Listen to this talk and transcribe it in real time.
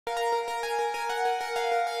Hello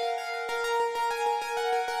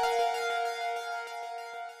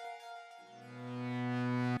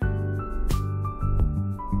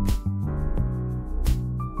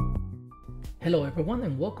everyone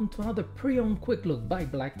and welcome to another pre-owned quick look by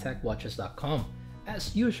blacktagwatches.com.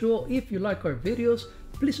 As usual, if you like our videos,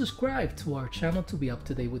 please subscribe to our channel to be up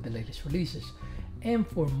to date with the latest releases. And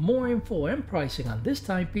for more info and pricing on this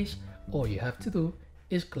timepiece, all you have to do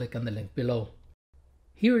is click on the link below.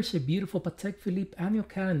 Here is a beautiful Patek Philippe annual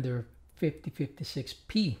calendar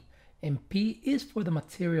 5056P, and P is for the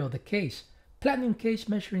material of the case. Platinum case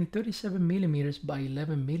measuring 37mm by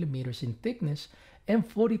 11mm in thickness and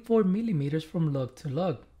 44mm from lug to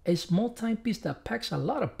lug. A small timepiece that packs a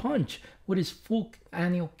lot of punch with its full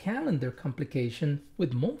annual calendar complication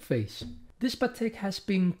with moon face. This Patek has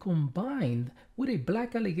been combined with a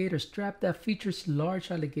black alligator strap that features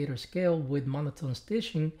large alligator scale with monotone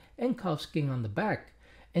stitching and calfskin on the back.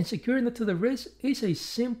 And securing it to the wrist is a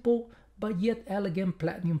simple but yet elegant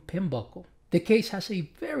platinum pin buckle. The case has a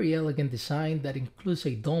very elegant design that includes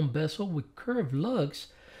a dome bezel with curved lugs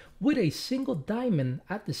with a single diamond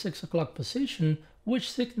at the 6 o'clock position, which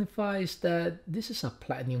signifies that this is a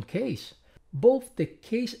platinum case. Both the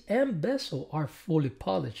case and bezel are fully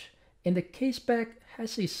polished, and the case back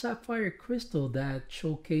has a sapphire crystal that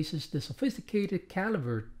showcases the sophisticated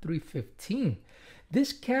caliber 315.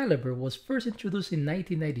 This caliber was first introduced in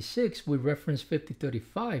 1996 with reference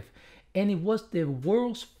 5035, and it was the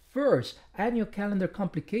world's first annual calendar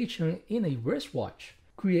complication in a wristwatch,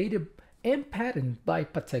 created and patented by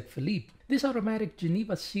Patek Philippe. This automatic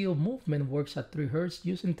Geneva seal movement works at 3 Hz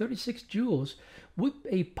using 36 joules with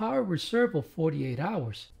a power reserve of 48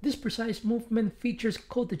 hours. This precise movement features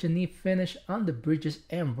Côte de Genève finish on the bridges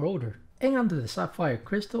and rotor. And under the sapphire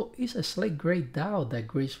crystal is a slate gray dial that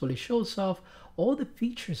gracefully shows off all the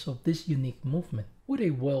features of this unique movement with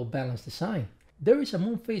a well-balanced design. There is a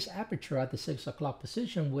moon phase aperture at the 6 o'clock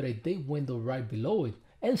position with a date window right below it.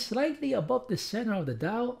 And slightly above the center of the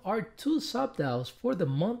dial are 2 sub-dials for the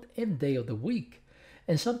month and day of the week.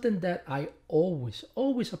 And something that I always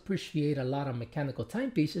appreciate a lot on mechanical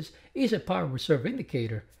timepieces is a power reserve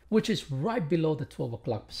indicator, which is right below the 12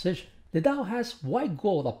 o'clock position. The dial has white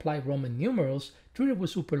gold applied Roman numerals treated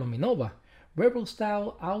with superluminova, rebel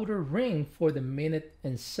style outer ring for the minute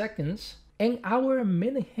and seconds, and hour and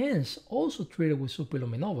minute hands also treated with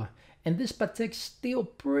superluminova. And this Patek's still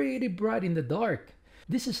pretty bright in the dark.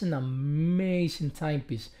 This is an amazing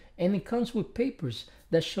timepiece, and it comes with papers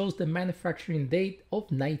that shows the manufacturing date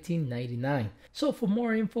of 1999. So for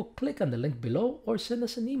more info, click on the link below or send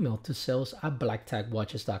us an email to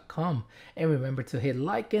sales@blacktagwatches.com. And remember to hit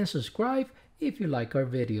like and subscribe if you like our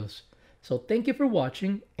videos. So thank you for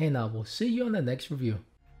watching, and I will see you on the next review.